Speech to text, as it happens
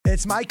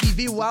It's Mikey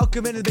V.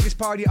 Welcome into the biggest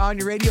party on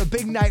your radio.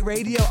 Big Night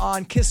Radio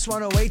on Kiss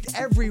 108.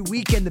 Every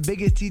weekend, the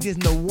biggest DJs in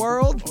the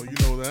world. Oh, you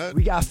know that.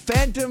 We got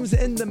Phantoms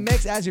in the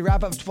mix as we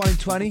wrap up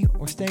 2020.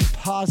 We're staying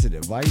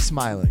positive. Why are you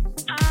smiling?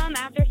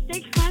 After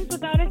 6 months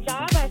without a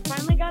job, I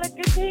finally got a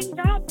good paying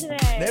job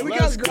today. There we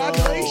Let's go.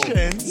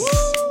 Congratulations.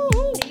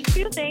 Woo!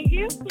 Thank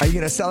you. Are you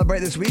going to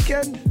celebrate this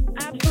weekend?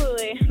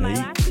 Absolutely. My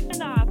last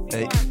weekend off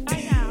before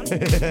I down.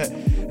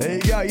 There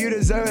you go. You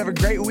deserve it. Have a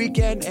great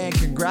weekend, and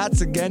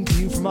congrats again to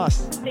you from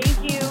us.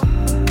 Thank you.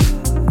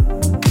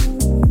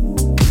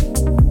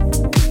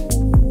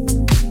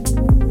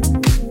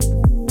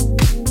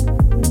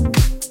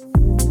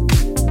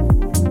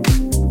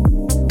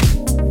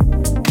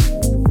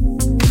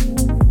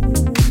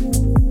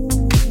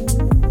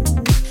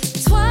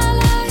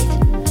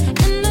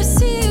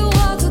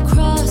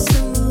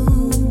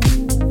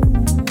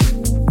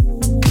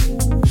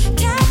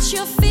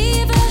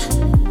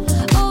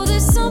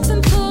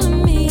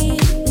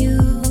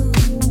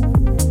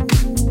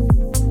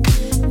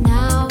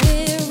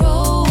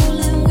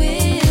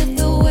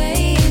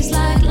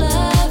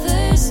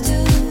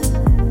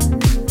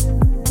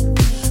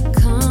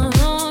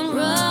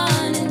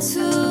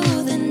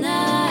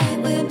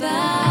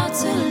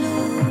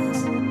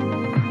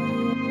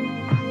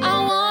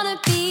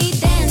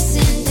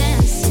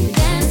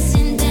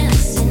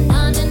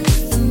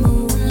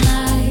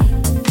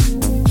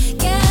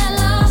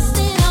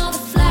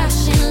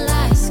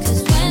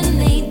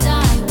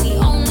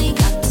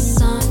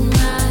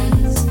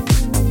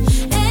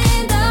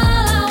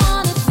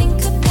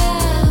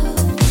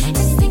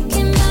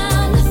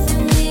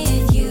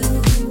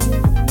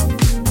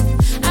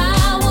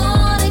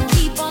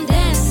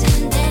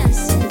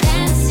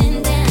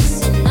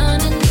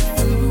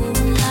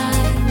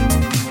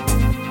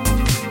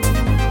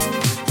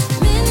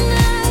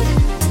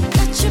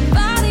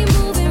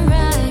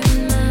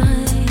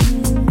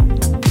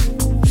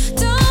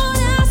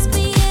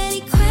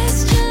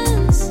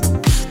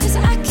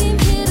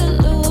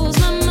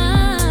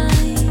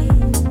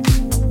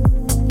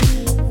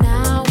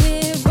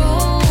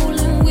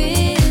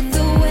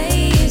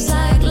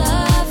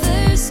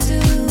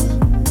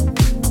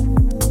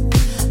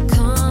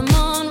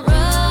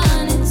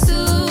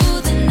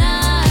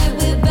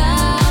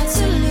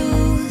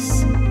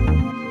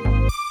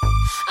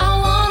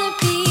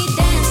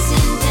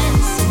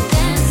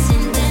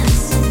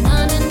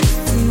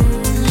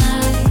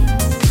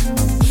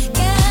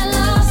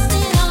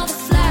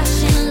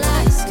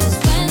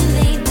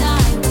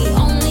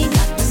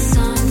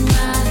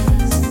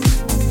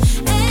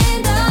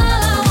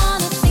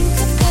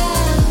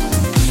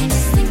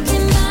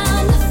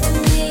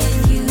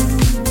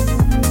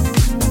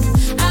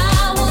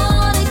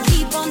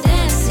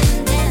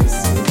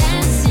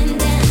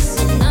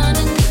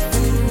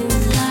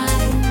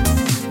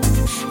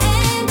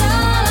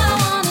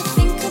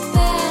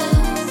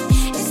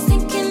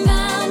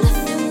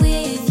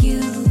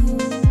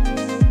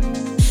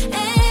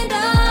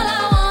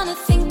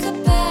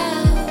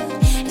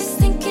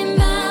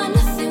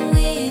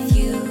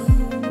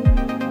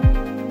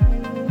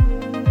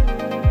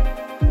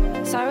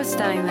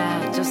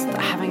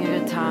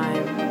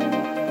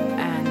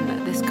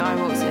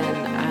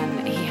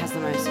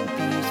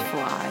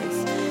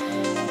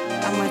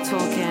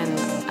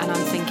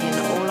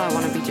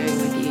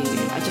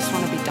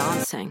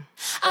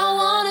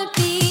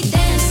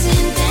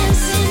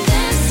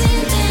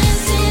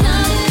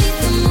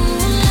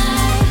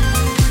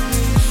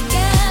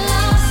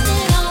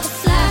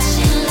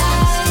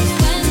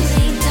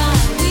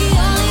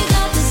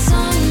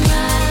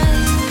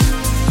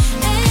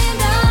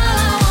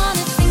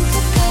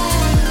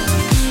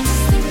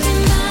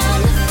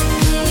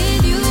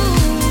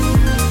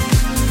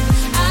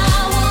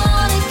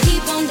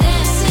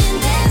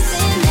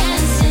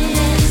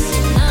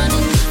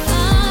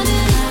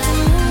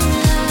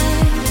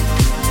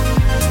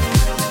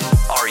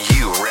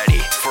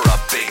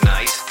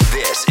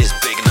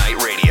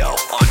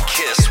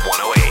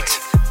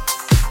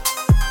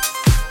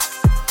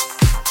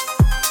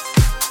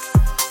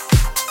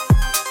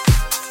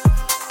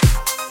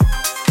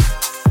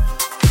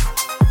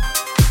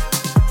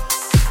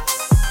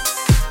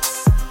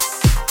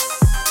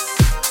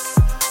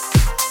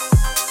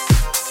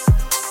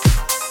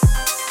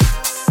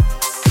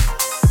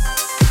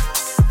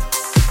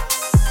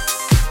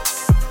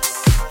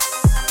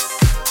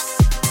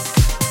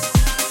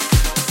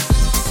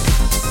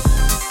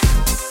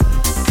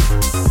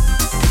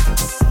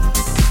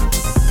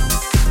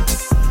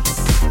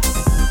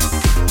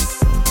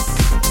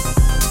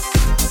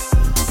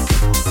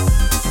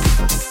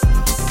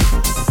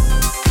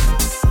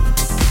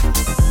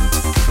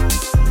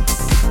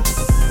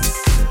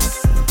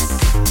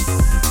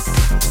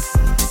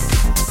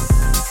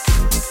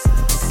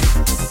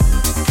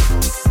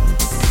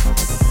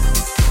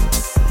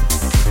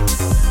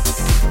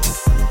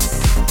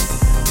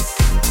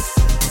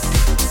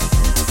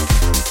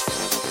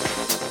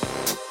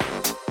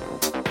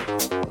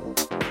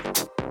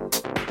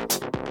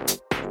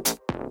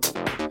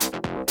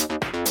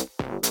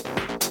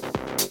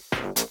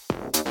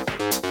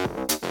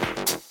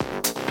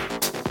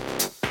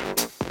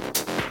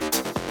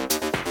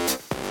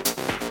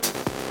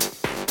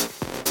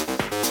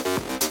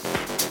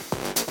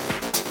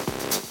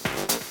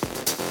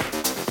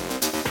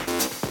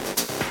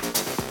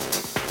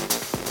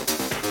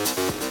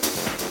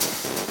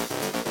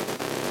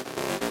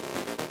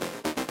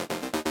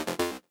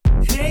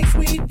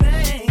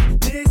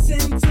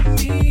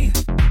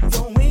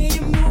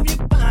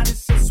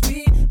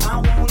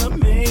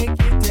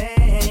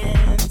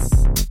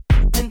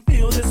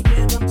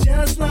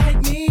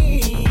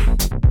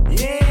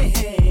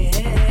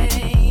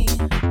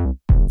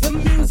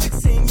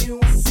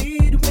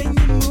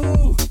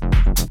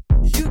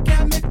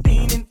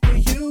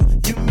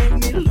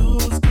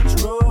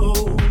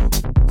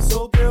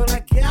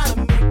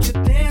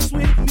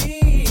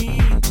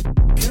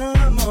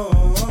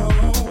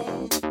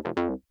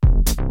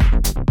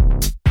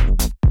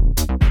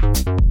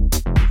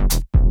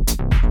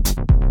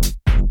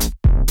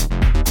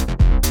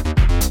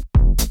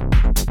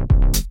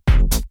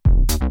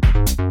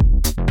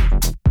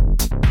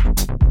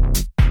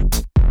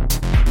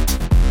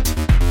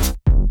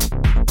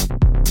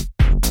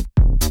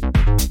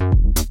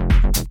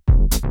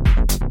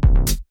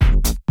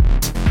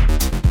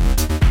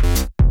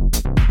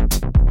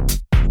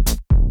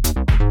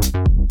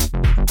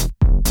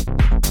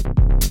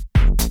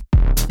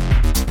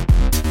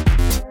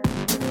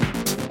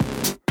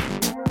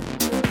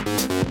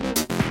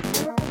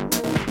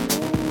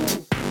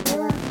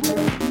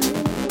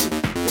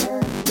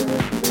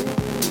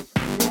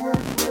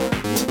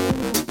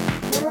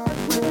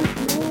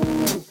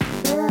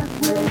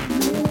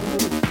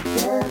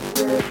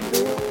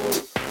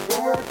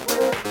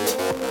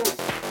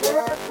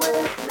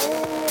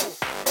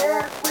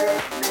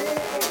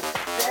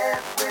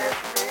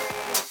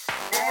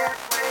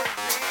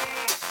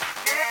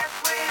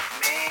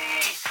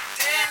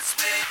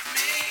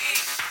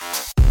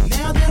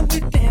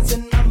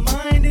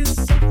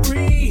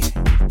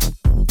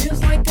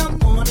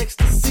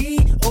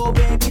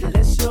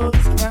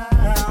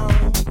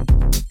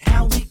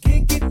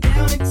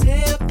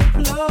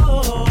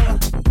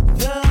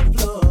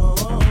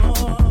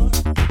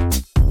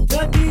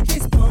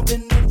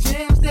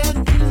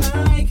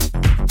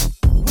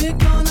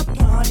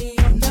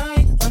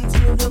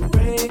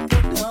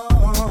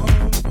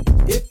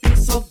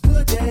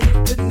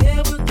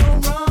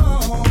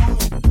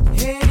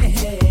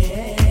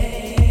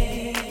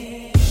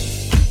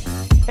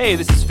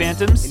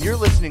 Phantoms. And you're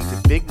listening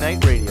to Big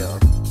Night Radio.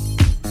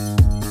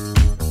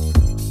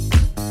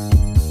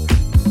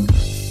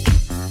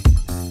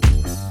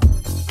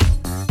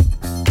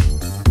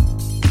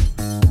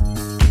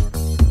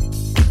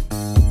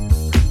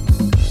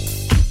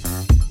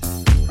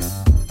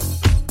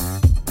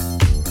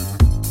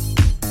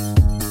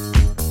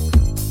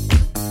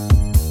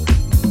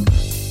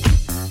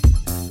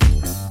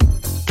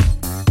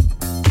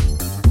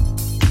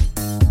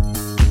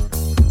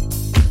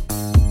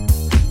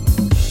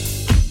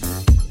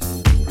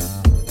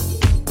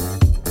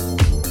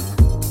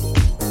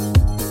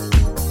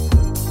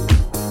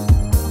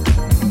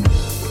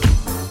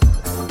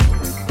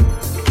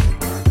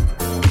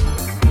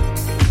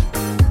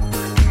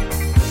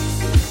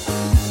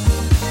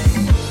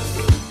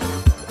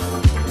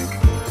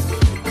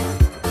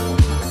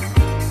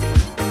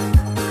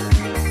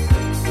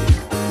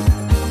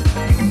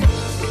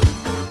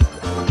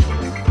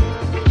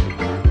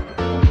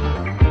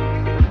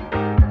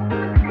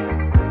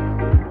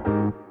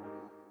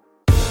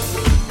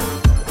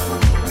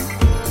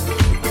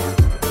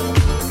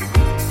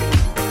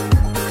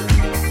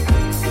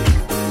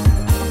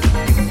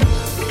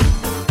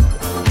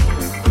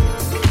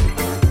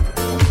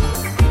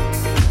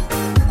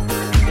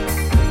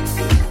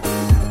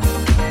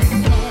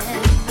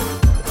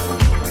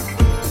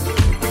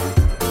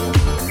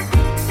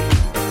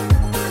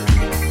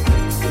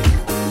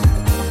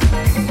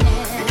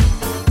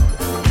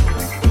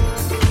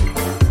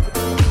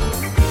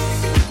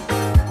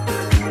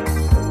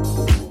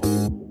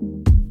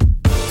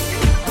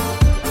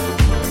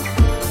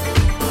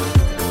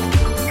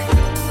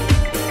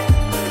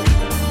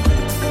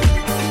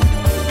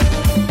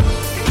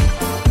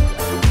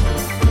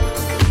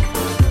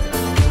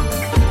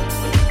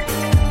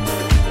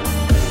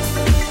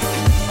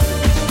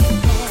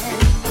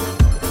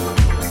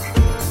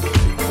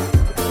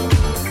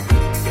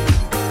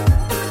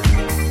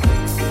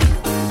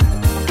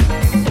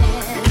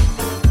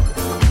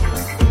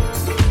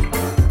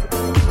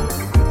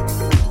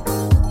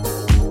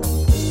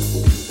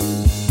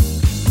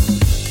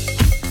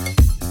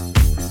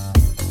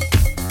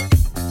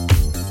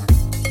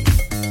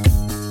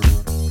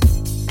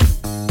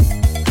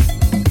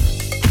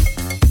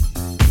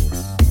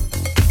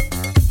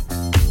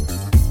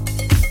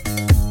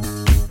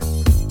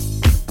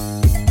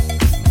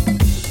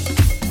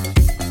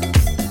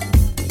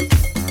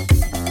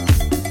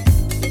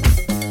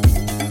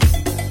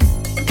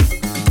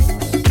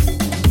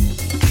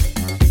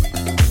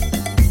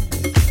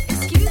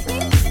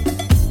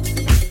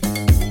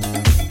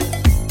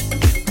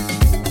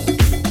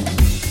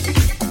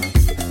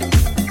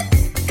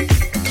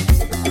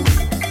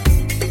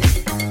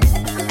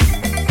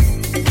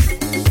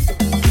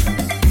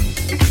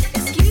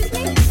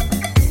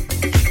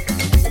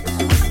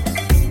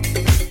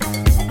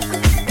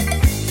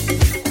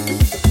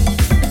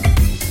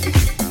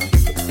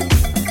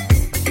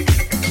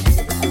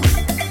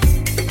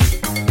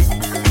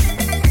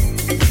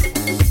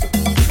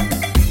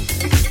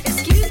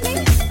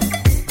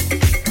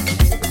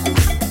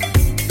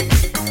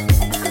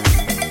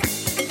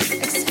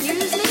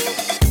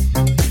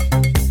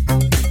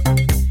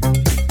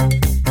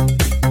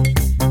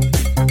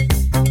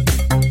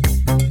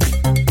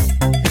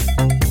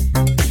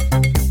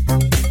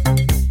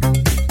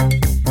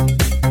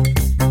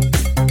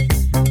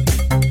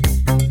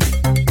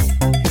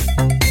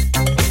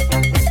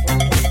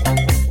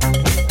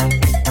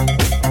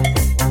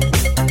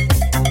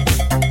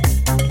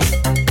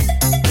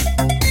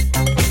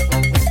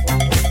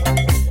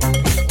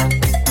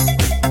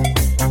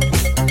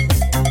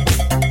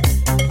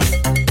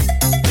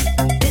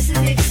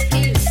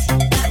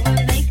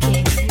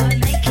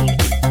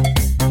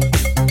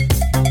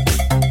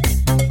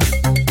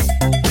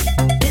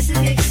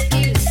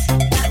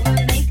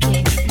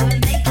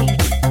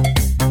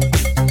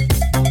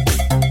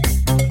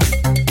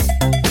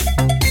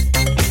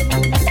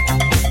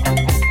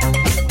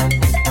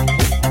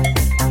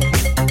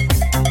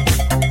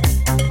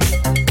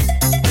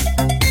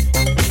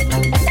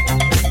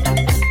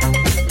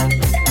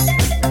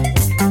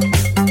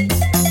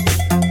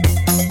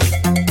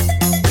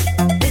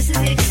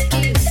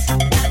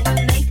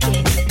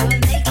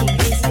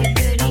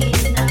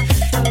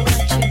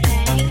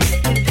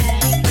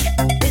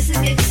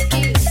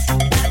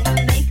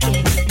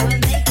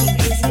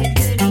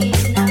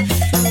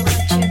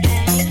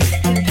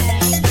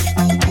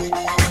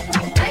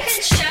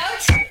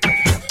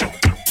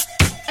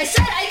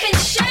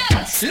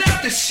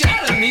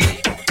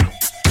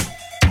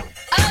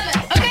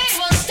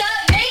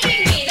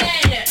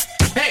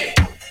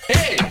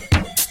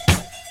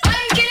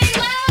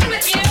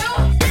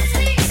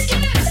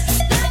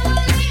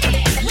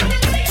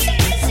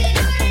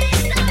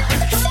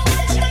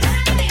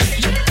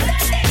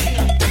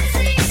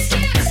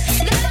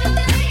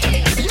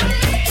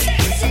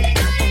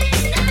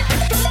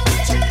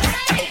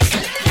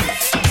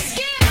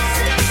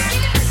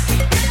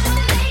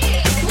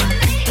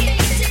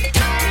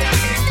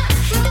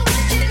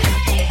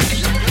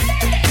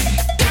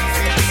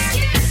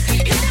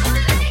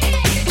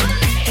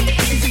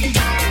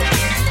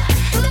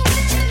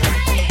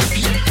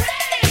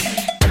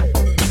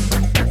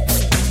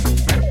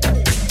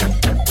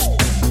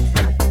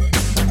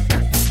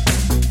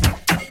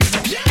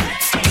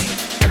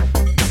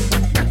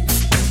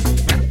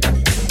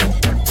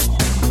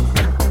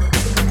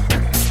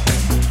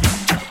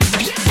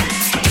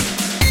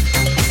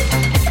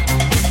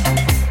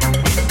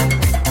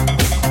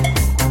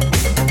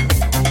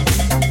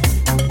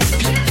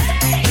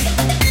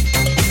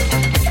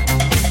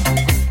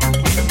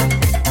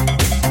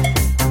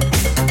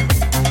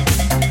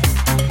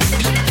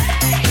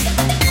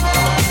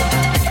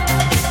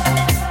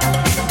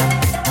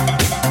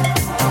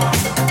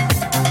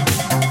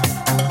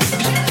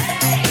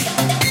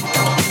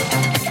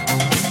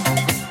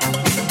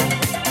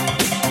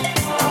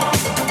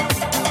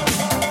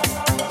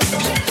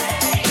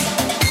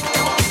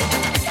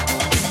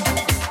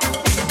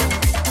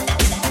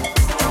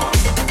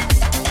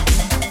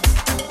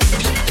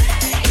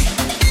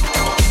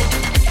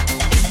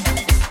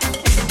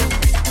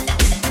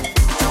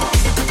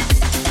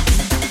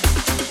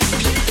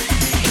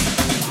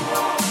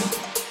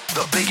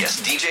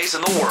 biggest DJs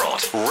in the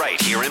world, right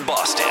here in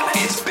Boston.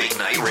 It's Big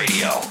Night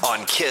Radio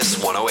on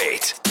Kiss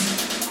 108.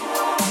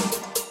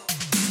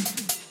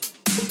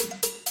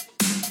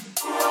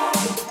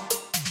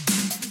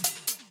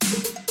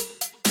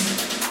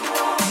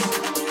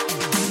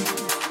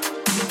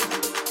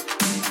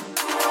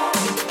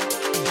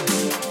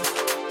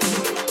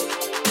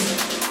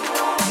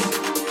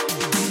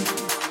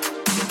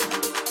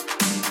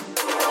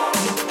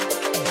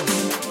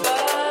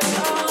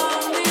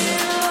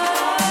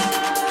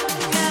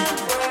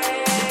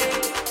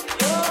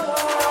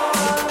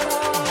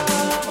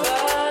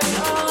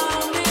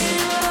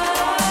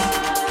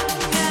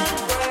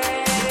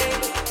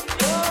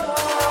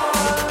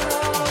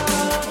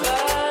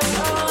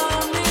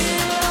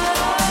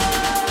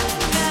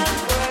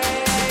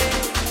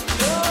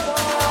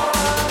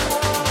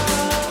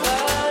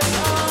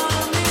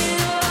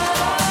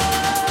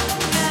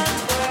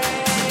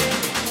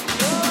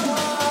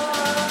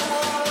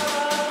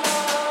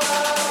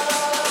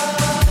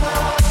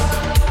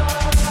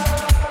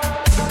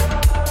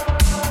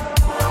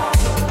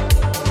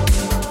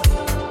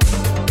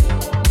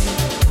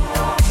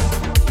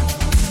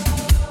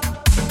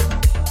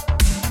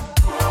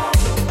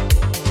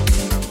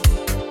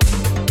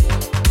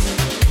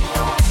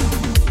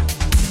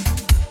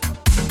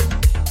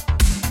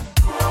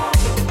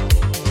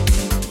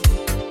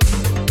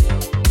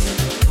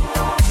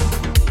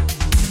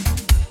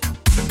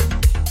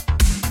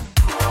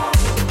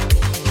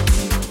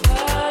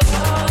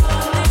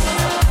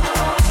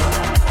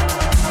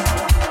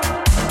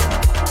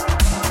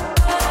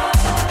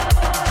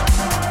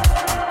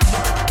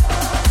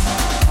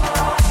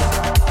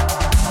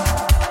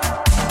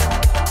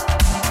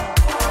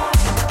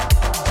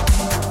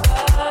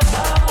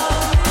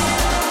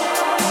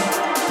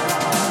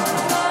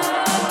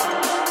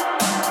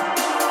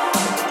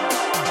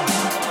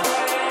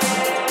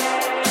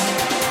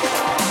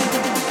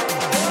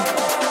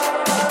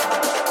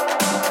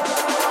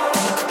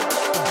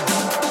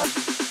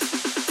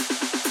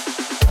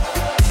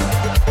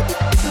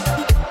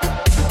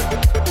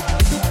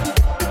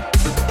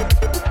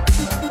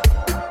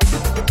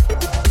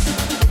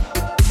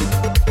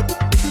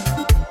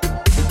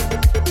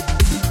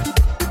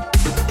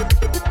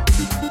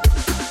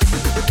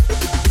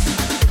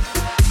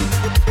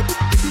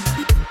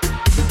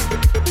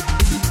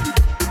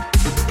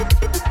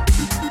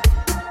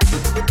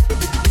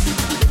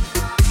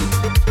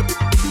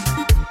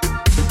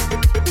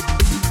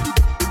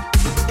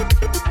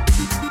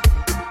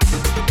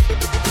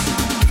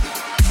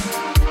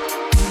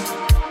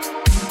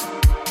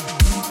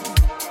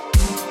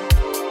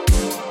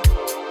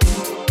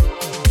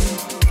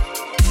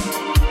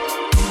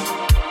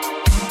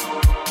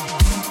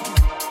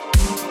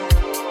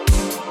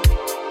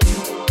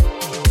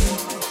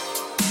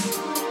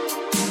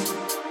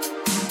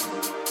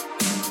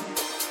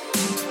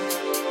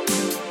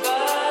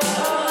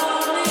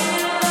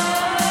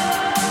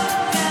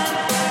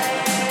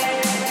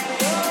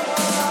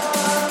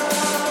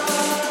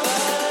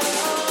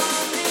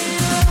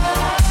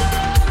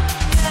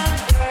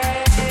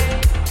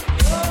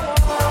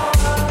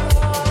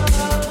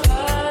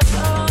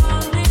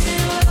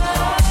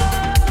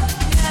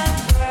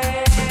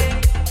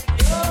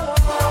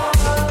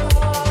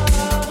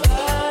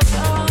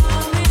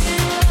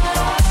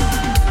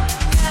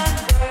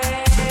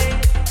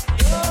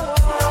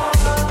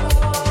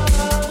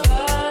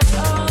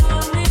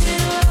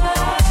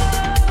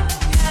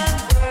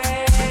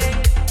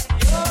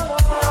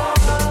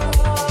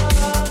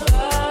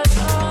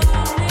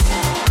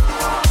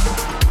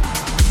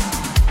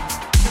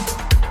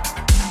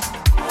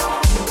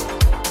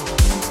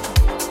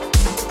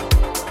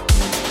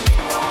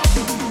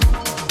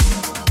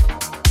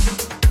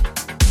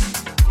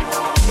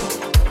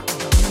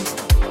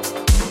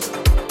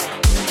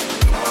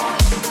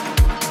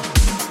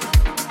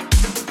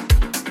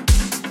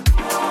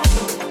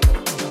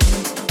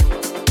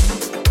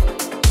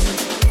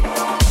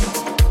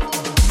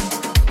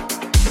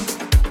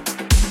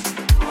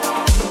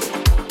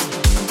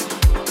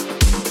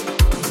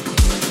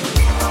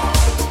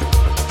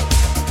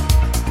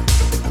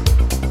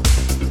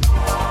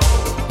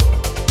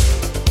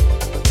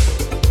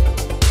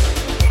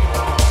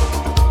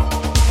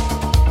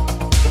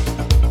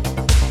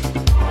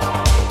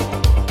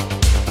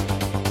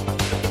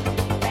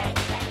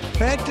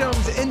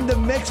 Phantoms in the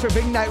mix for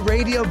Big Night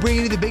Radio,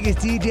 bringing you the biggest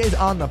DJs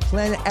on the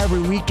planet every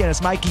weekend. It's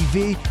Mikey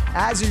V.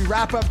 As we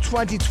wrap up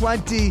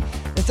 2020,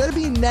 instead of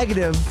being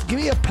negative, give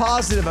me a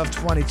positive of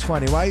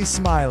 2020. Why are you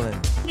smiling?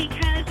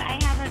 Because I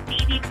have a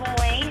baby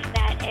boy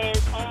that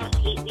is almost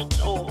 8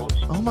 weeks old.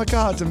 Oh my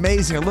God, it's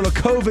amazing. A little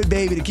COVID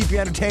baby to keep you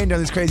entertained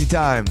during this crazy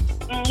time.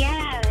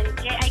 Yeah,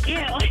 I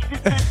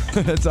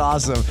do. That's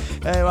awesome.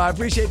 Hey, well, I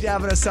appreciate you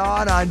having us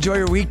on. Enjoy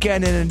your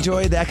weekend and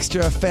enjoy the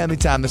extra family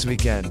time this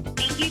weekend.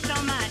 Thank you so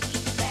much.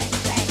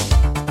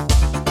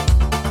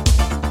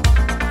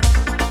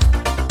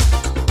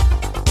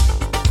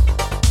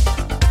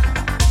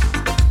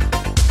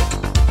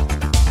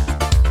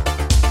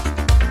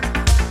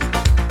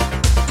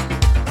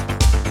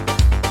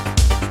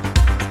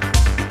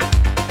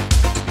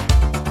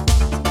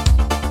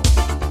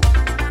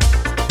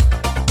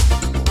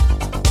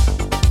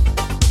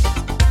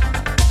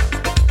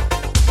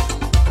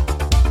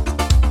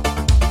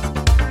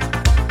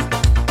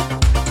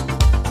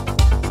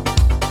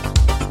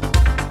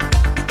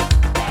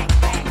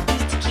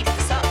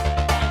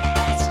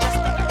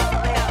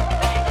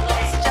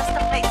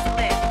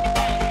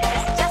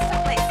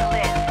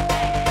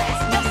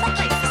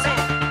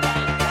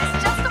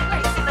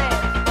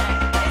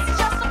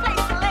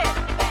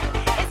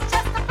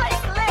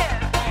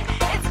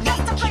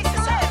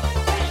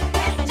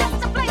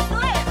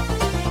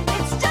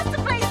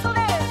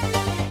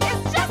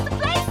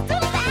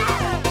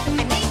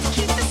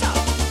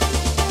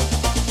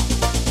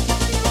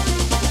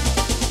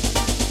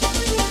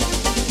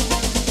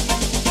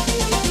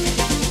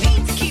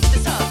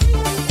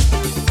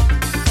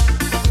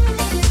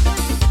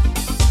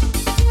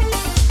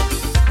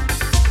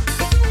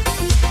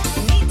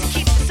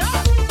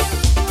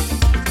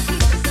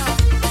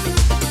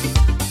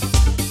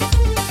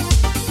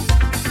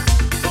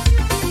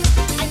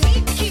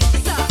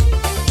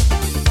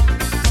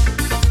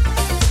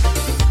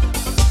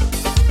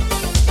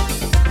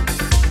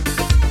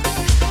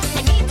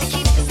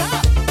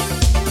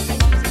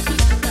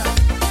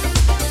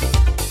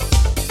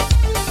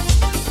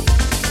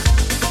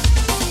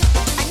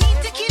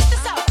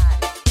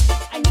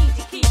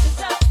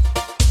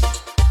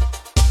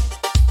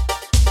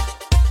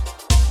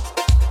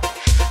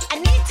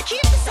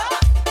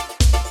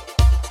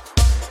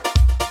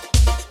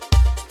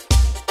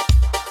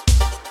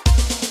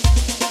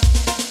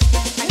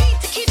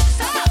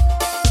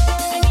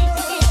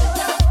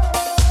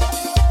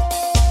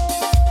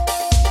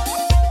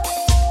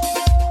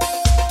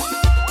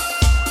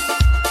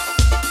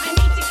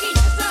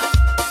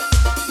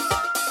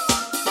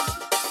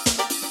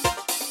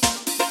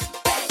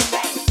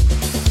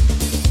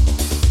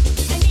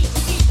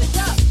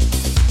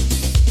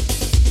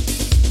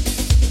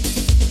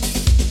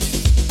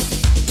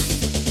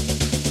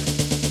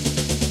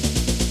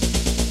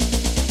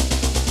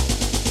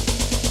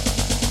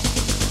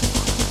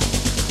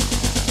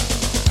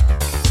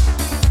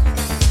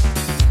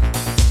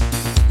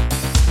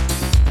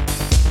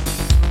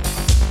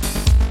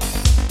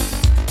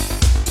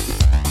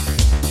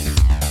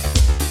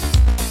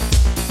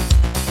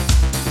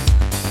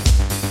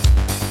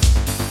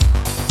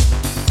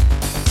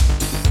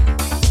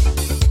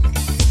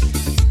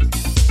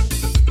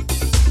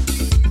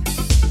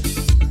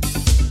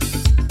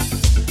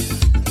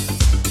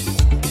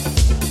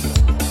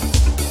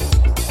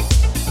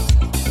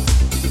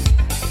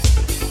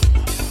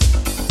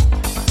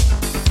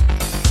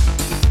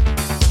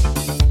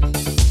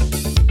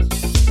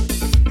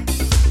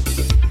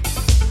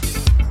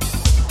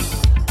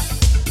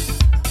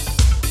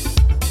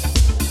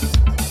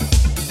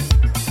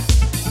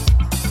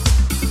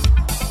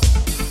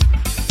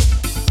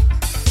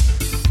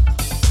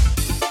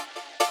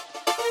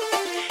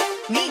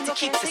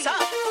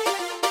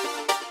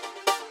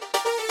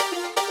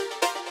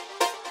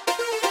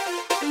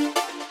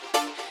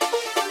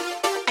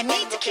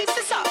 keep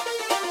this up.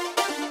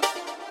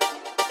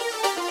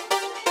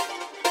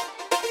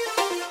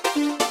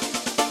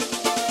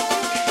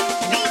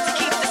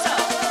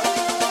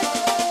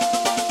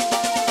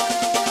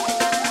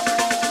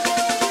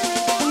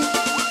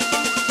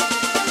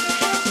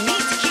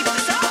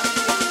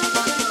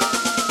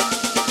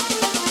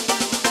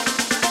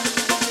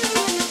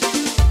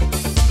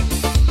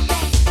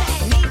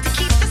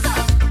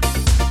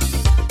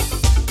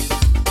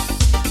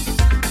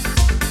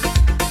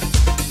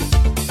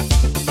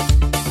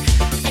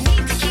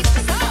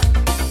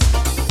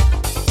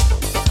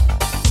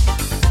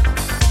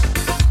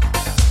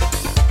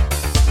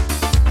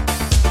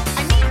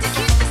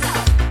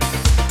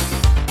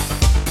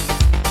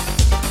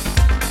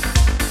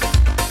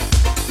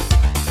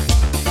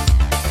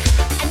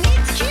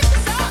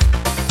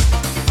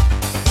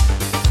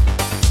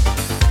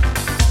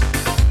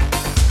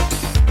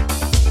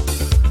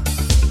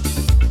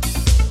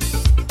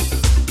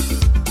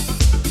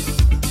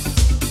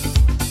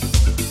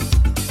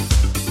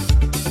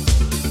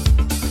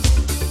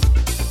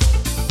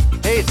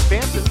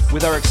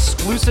 With our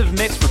exclusive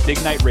mix for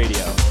Big Night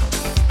Radio.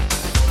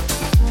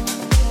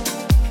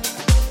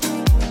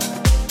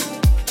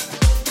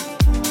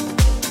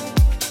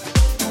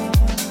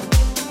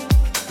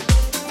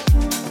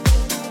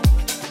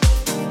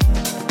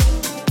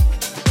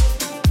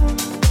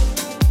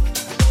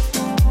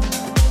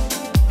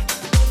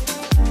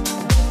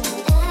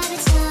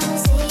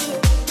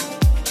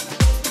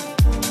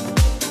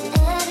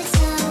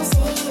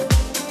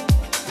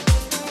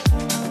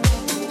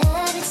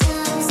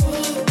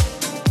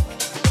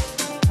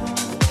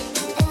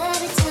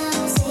 Every time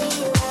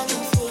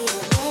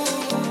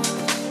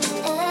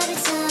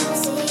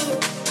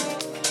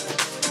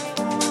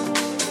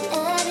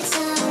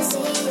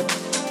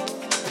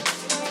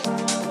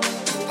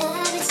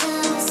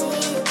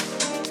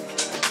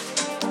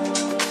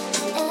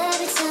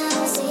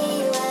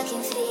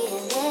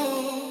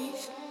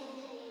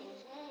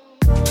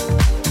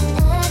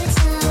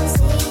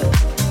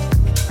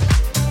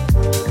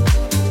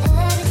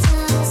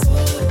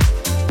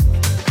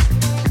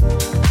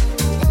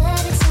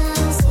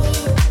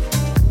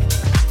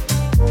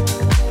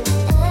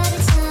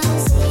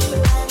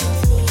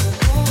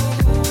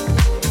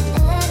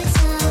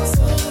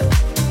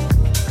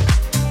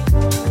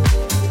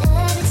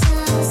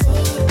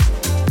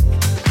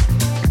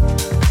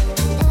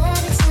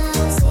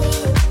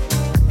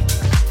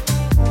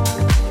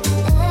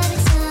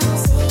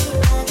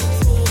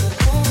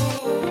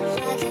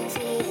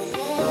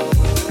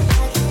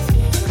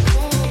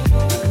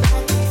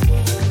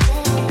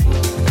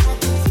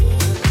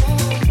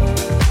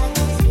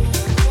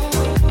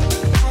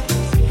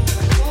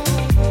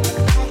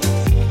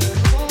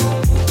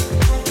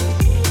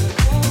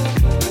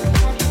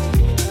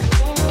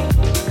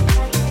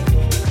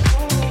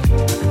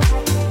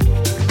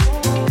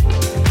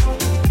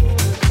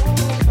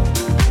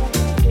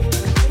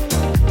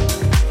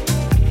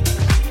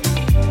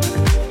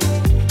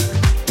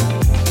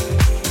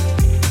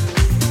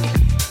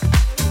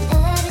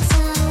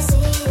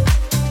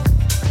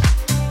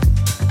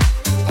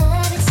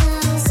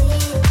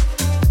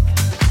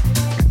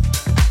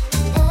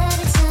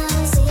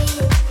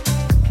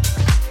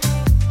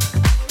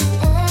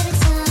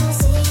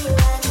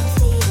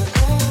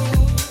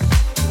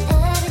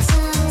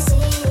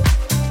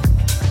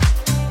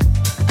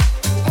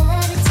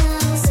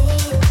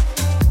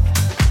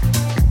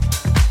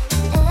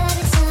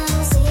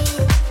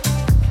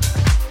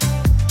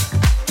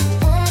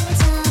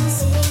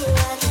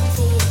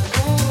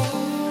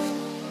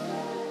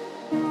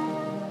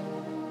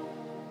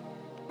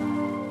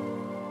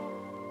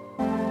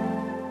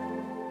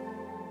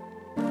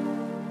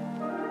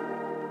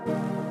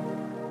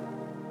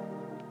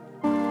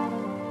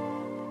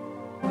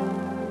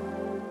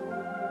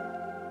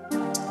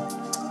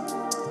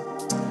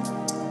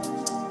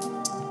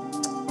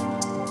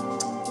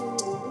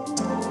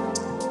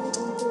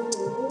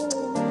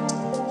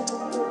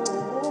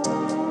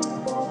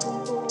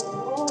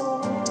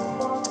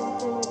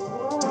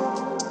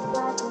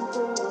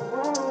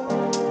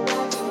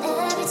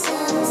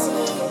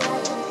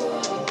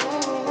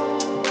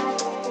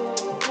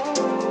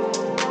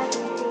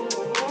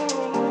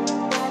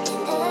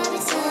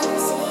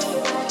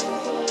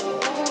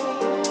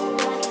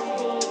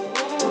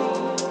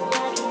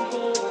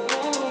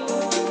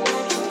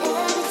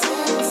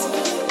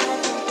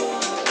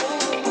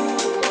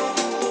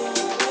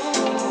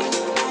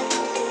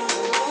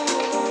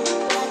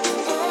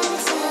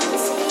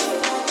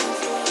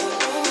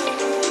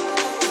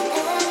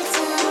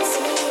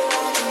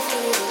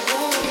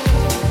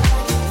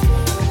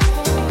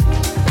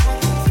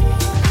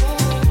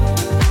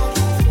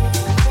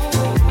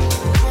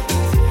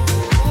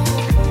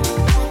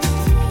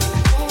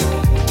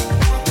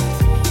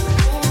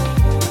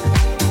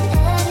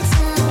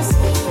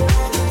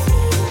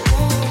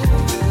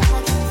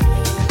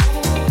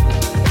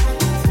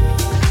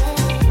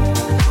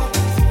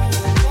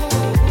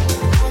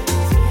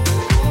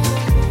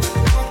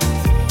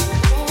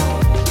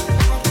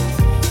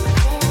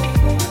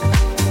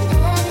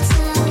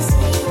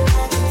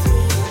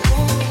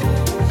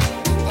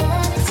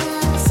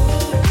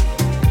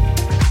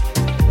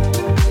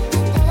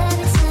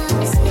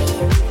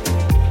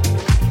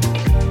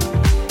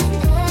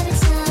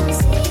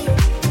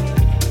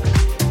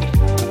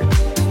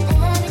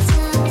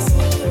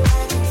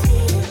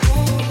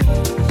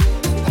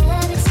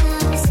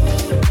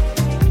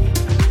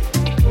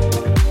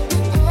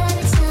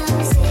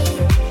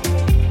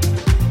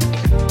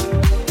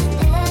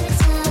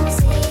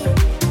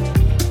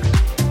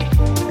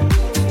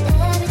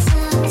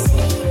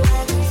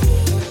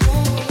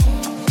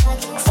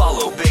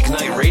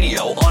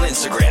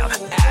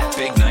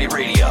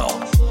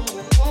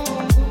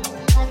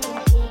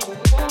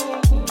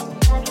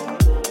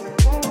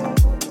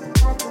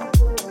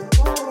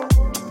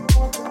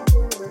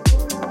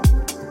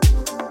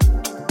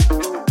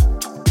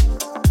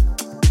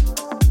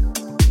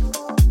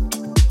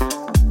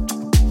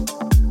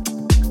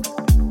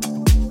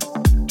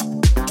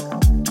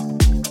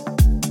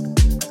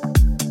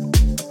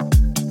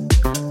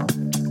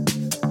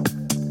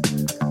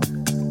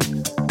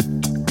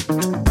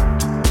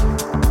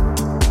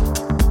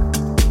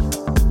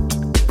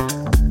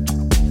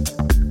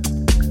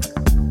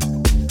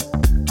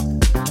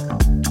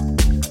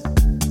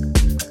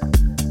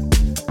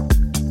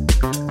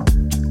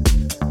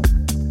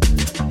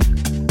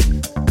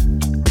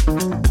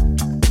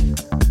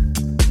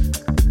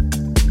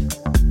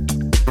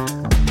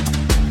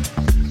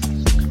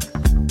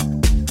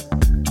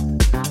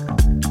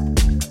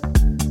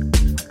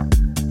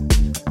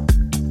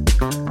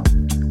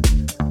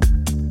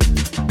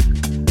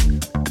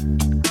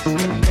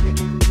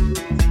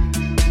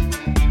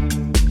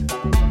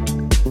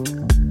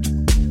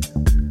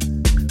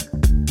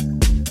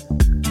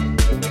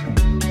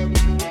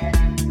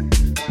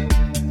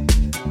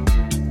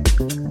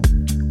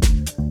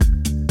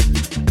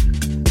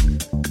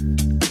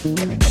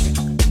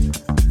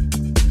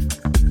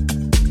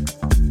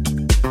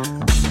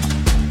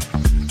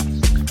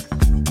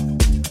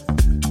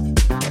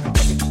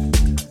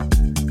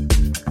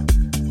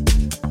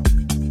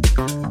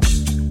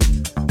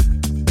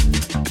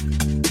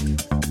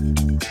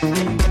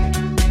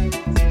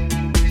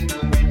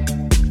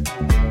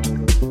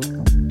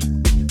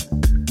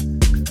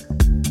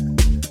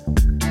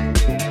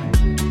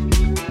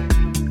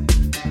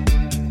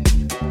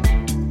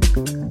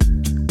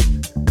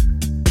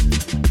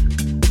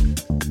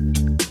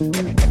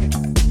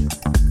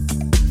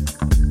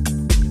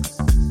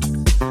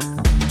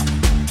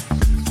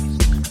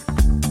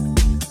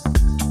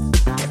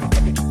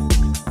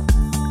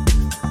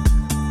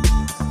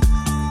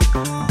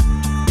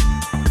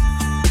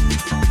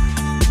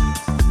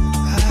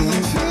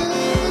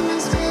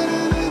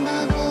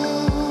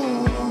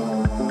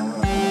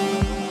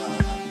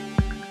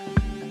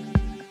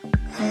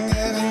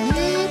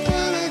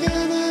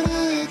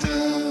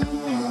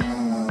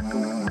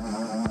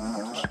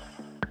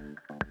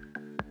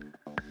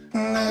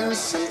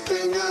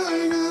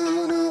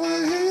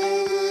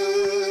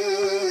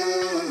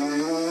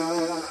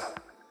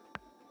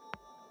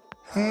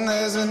And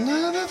there's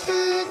another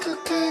thing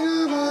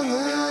cooking over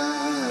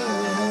there.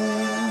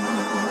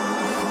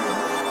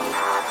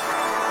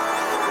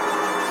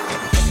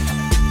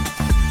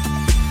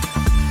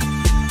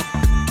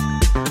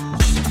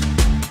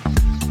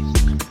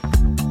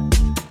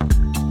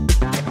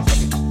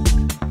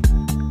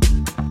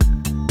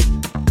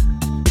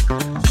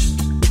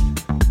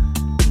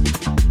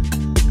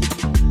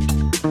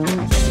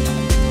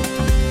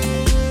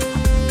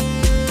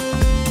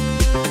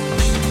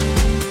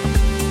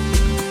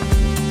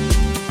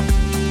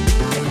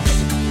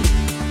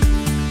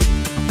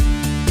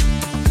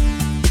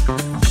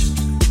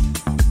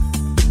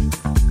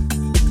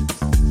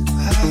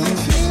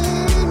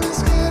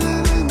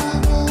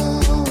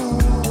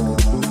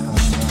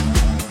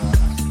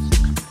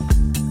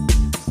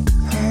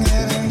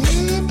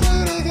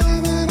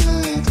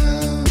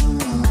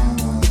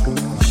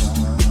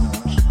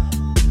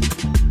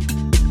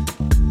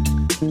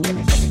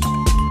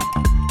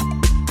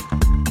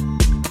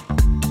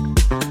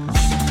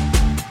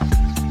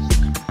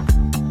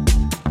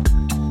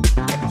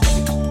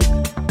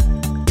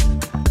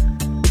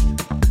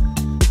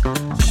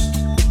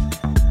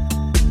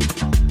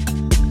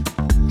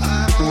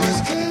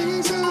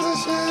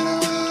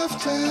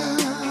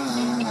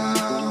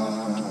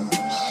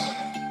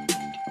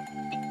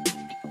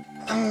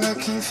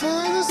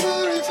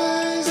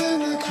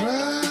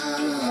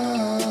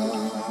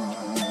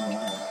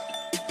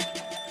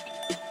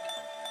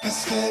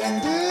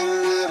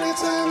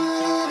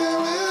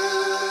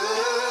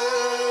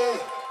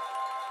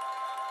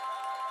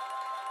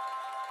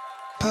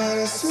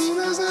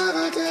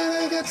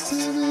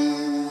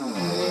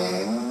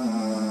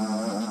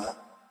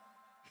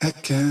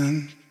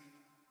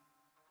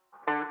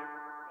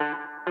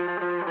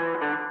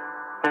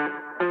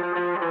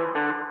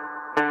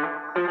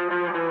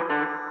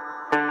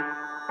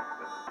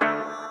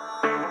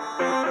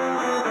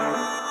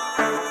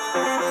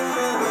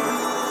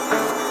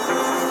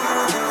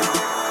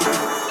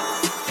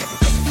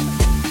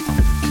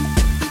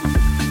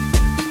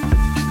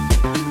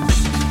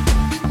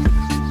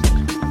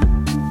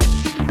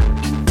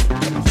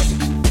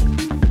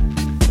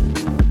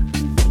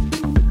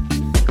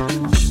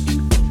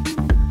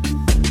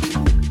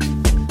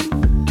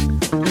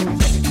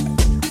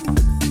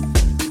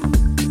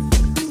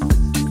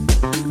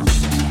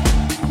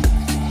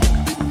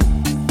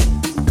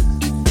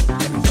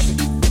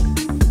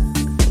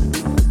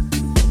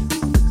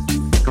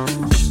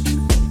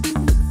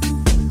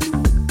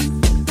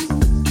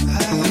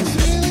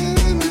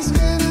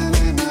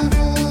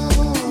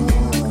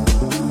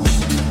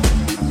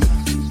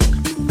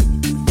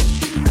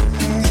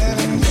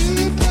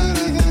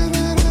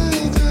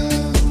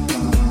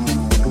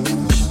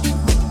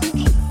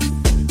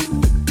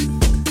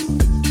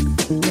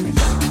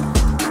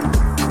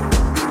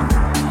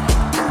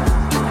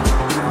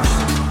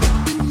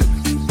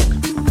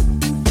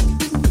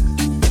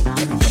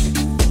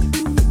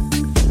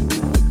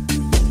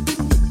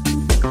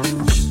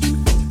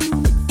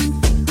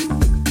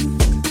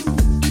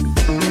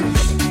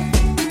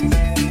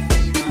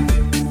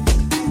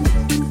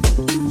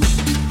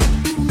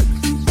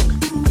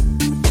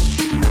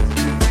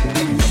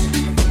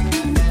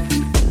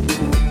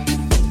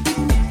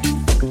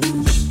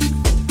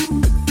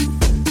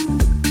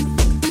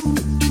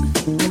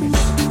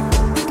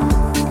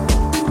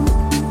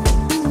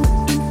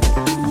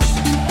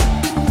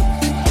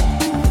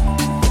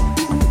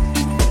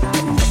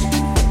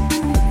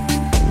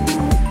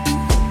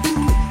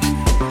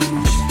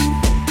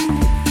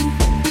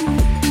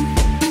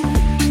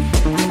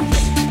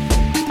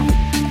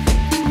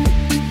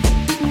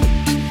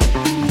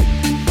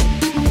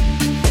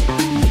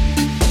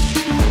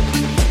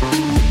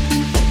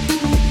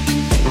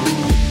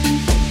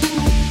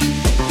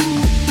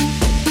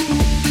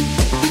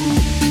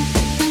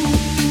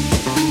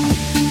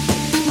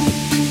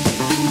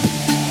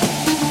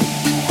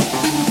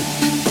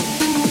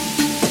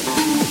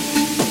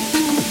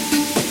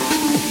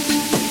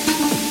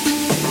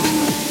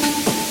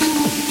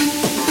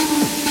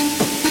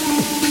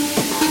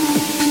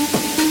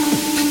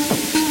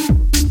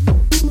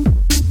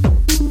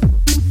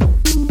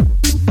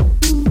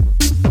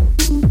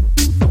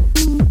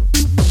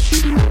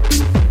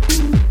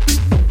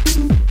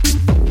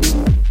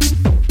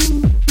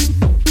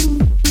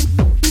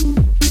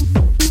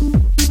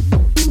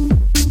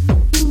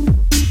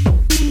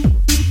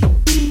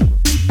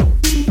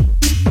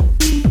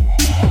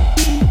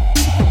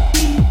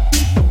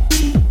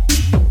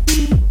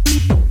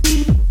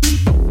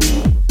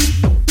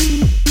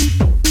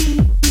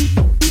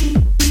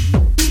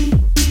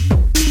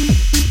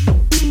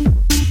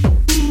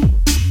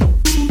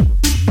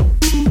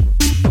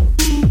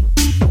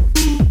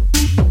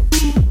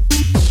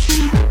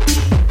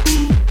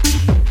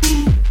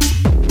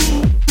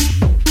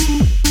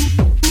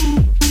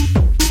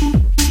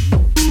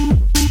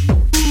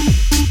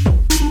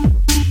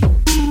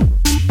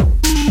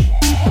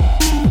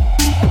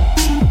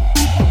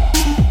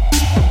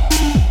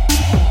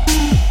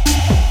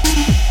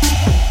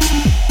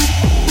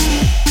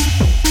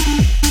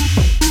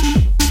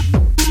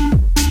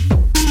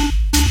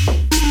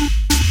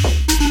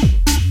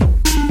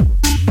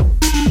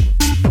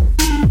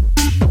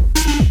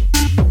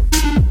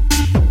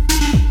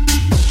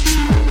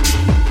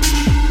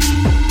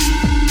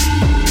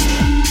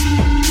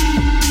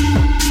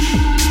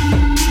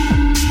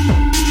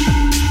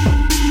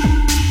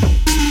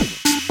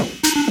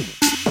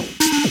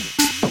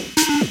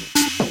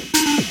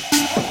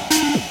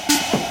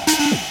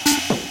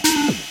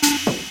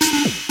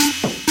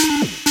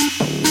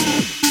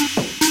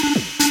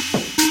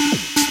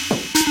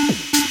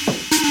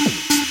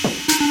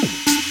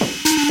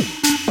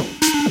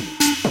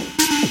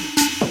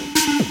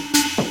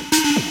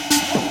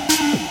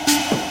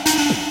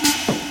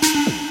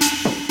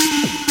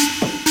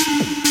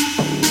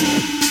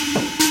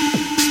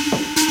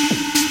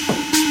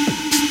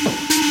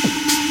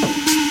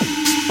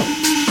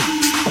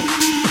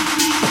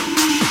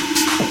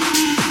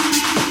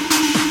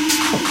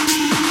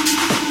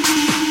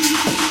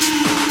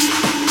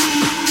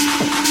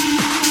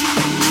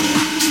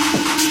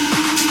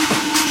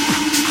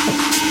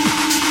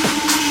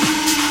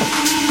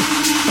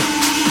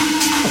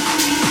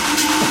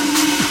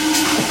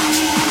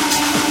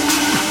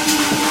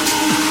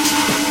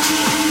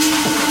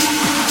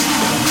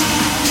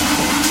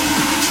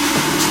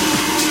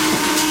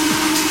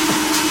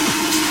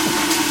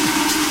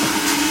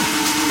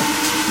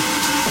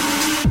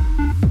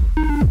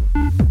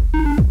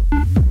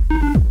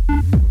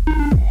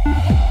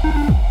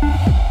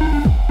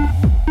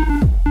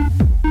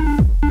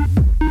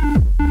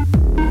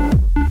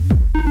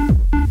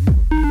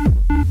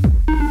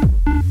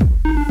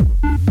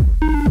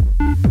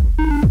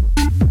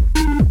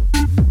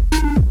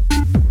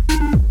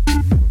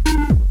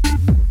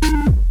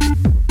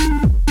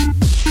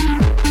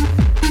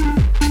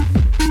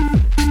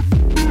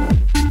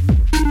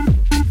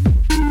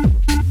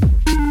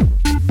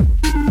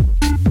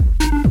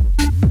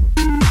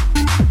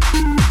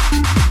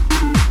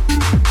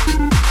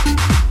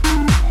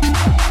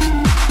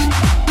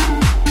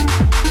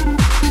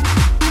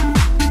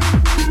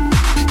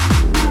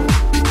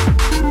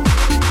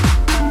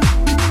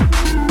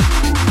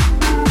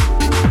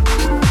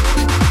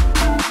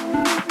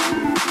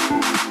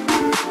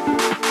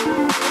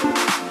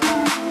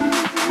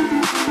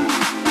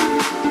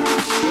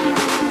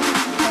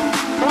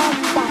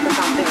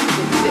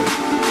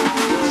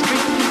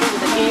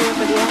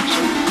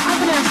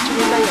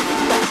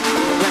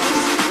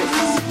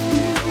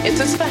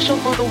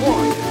 special for the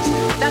Warriors.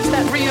 That's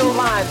that real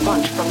live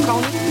bunch from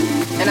Coney,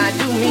 and I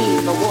do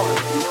mean the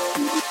Warriors.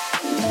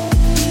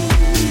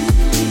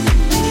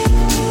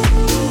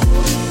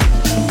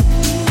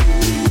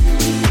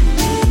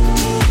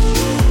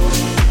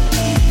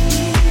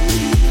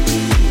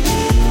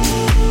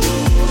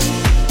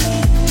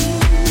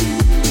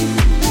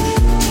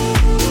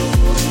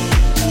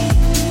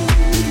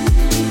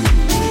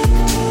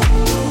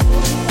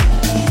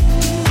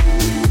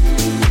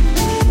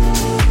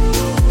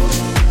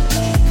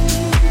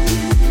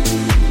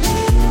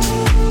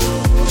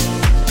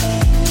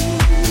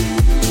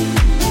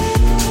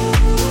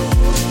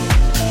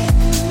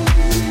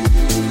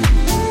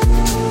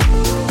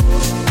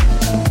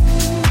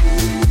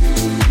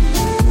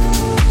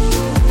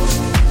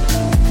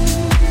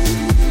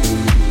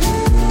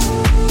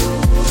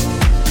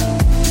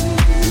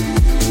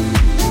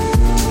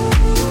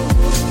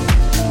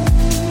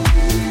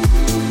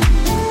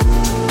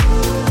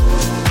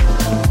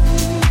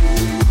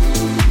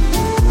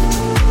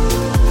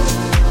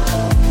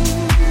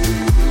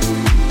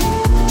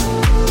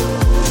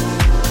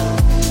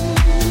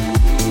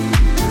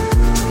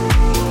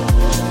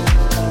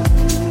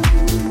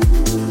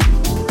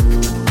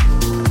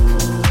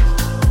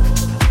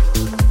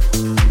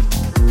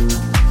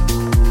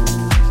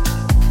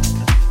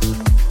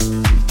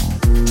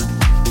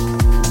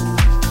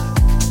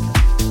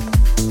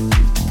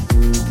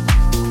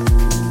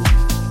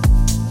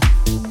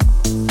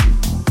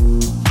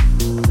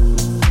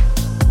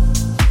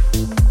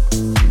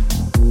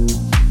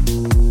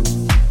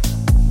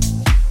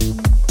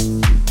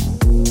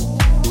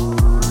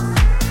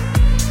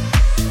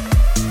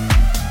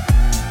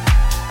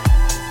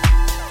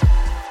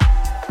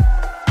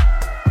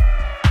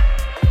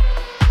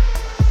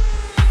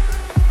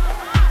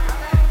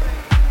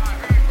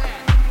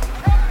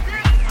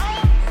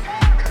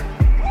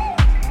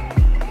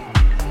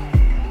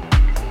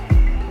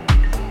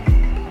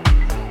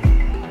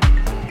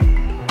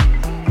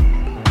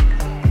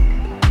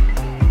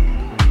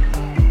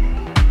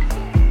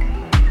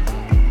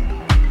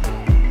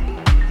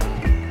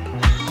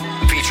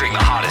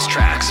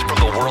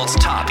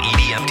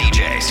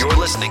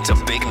 listening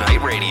to Big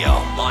Night Radio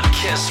on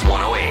Kiss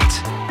 108.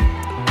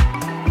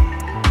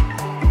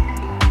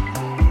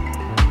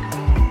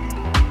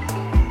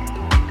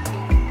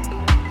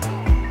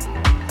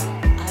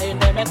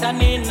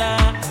 Metanina,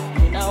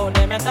 ina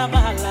ode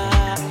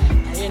metavala,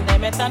 inde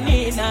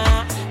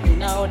metanina,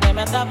 ina ode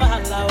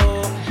metavala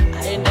o,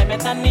 inde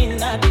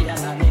metanina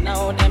diala, ina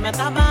ode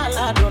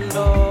metavala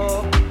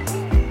dondo.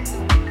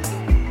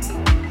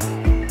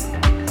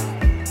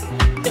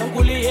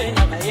 Tenguliye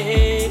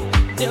nyagaye,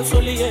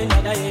 tensuliye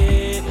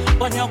nyagaye,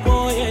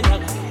 ponyokoye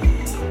nyagaye,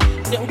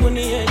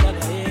 tenguniye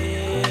nyagaye.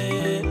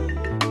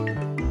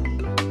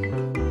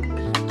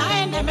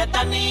 Inde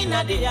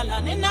metanina diala,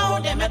 ina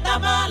ode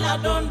metavala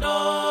dondo.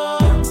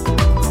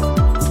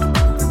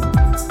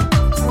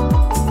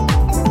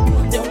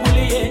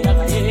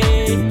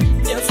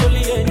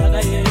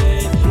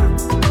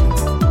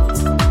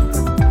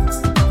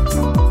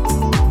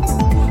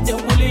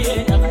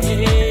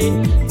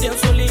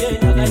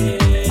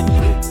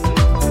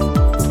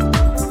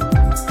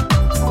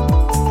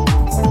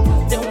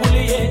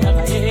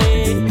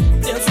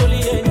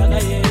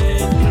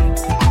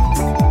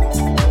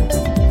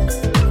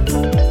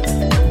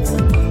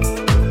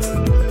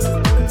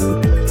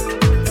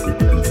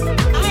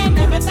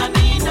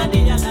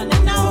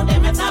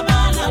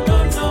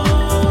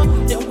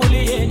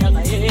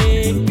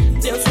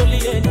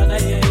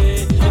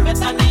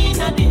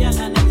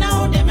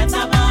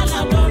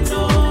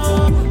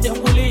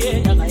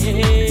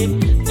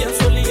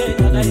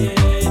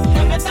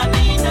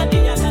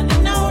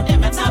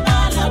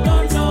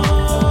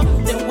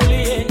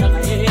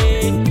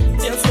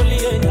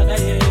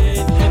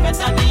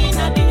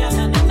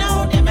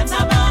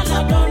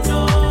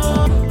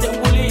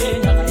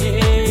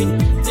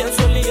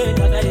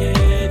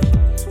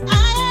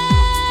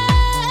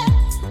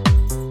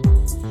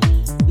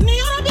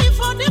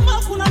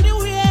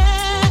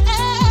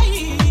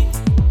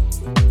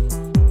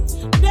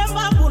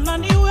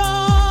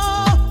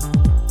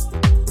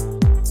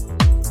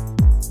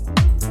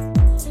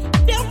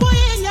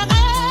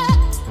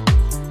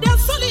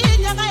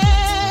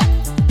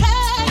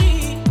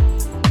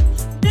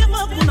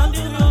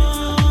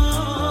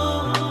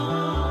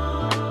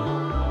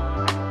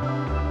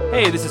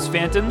 Hey, this is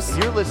Phantoms.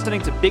 You're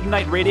listening to Big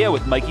Night Radio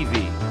with Mikey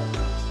V.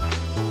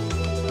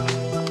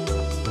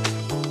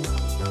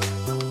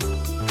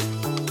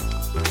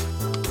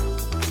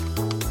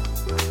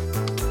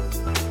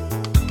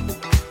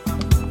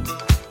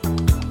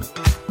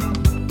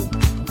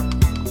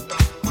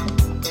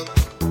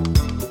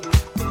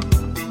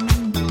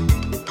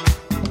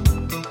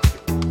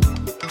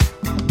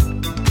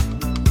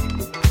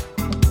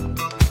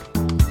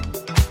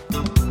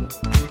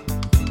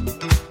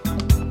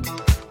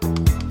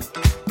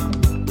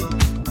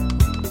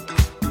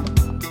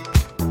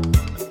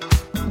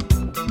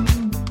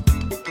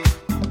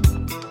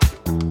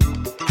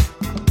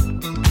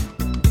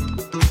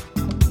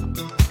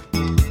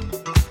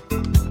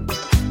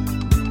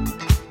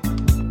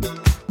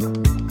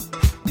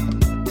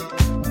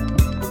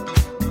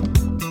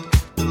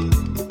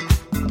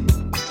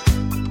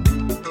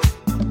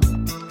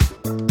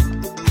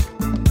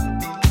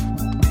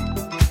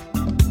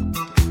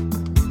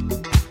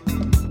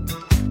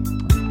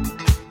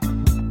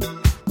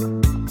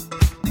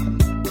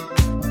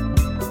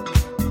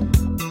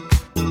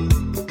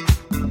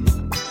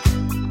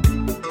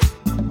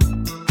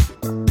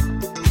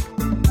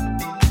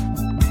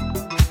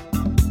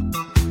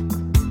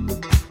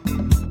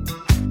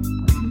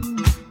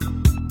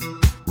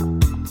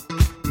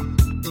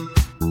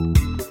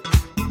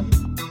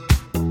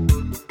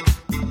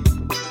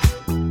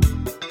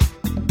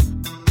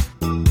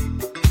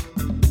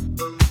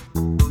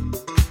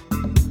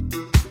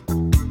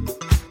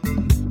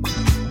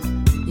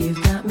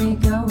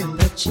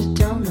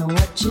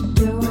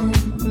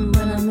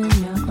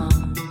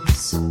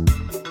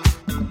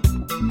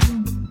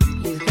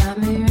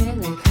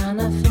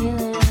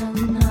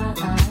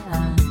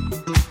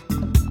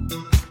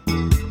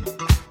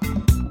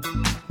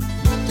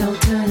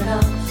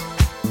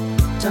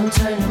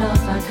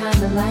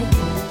 like it.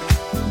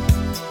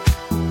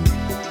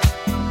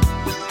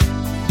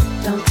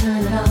 Don't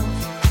turn it off.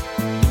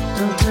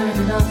 Don't turn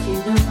it off, you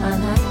know I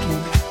like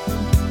it.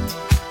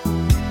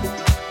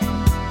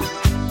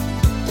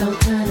 Don't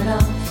turn it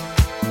off.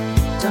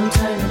 Don't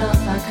turn it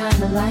off, I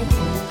kinda like it.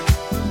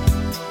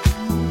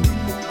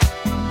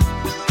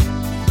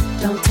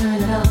 Don't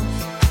turn it off.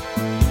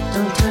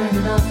 Don't turn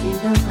it off, you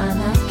know I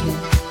like it.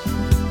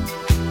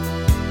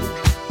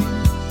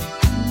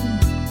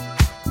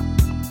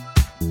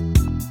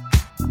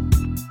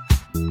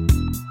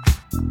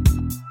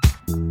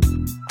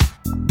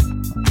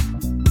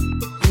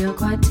 You're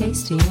quite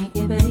tasty, ain't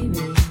you, baby?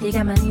 You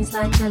got my knees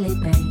like jelly,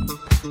 babe.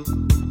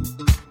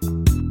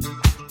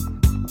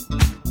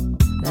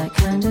 That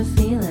kind of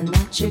feeling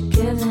that you're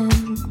giving,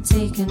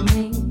 taking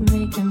me,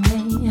 making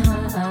me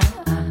high.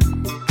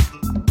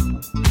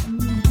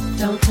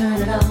 Don't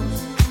turn it off.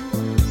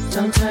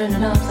 Don't turn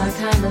it off, I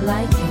kinda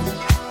like it.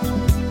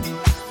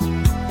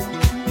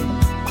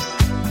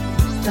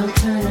 Don't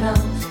turn it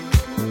off.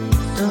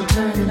 Don't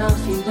turn it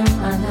off, you know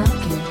I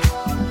like it.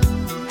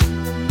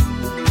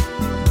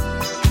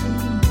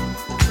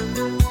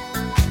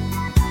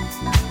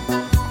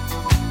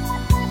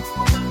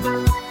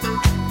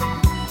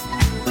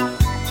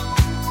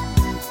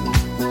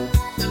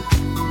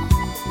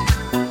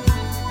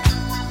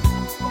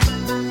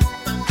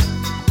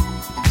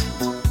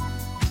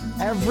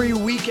 Every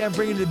weekend,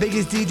 bringing the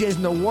biggest DJs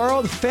in the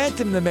world.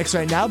 Phantom in the mix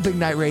right now, Big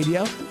Night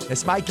Radio.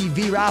 It's Mikey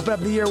V wrapping up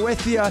the year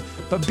with you.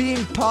 But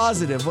being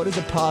positive, what is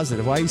a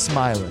positive? Why are you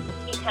smiling?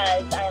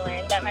 Because I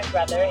learned that my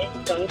brother is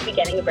going to be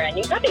getting a brand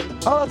new puppy.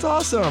 Oh, that's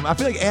awesome. I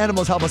feel like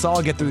animals help us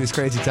all get through these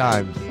crazy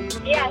times.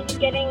 Yeah, he's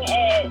getting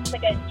it's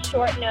like a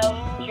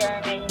short-nosed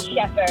German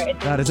Shepherd.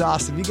 That is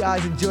awesome. You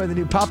guys enjoy the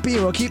new puppy,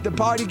 and we'll keep the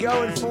party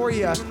going for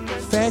you.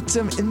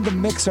 Phantom in the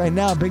mix right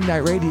now, Big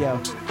Night Radio.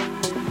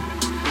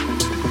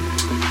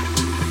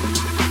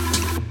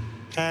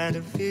 Had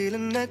a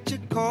feeling that you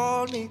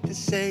called me to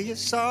say you're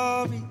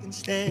sorry.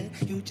 Instead,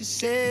 you just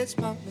said it's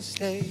my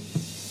mistake.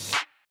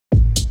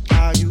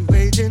 Are you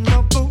waging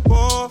up a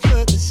war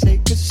for the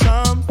sake of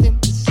something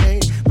to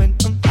say when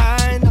I'm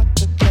fine not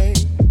to play?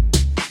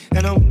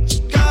 And I what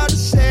you gotta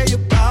say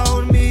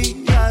about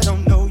me. I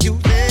don't know you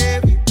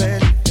very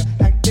well if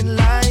you're acting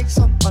like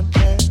someone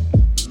else.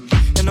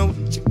 And I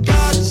what you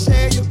gotta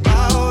say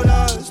about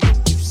us.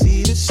 Don't you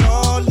see this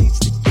all leads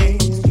to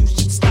games? You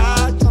should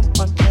start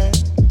someone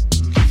else.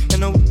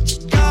 What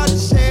you gotta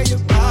say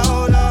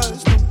about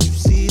us? Don't you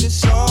see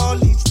this all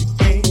leads to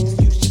games?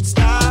 You should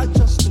start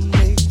trusting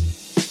me.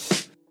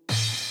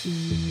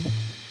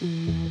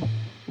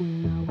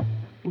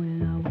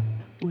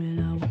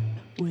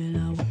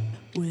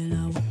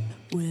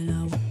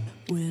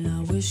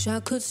 Wish I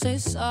could say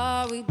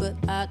sorry, but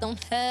I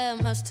don't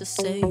have much to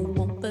say. You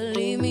won't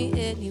believe me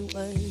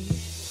anyway.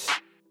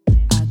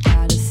 I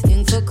got a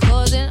thing for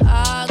causing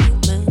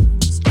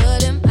arguments,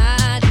 but in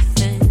my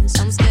defense,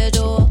 I'm scared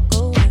to walk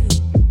away.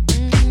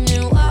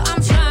 And what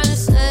I'm trying to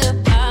say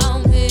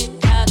about me,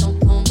 I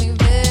don't know me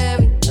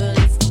very well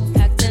if I'm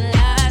acting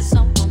like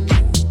someone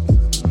else.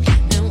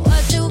 And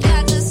what you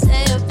got to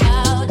say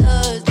about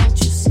us? Don't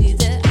you see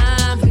that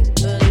I'm real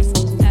if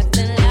I'm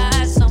acting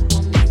like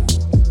someone else?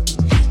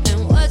 And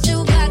what you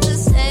got to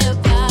say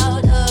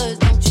about us?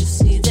 Don't you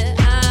see that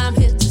I'm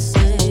here to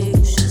say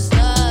you should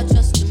start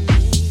trusting me?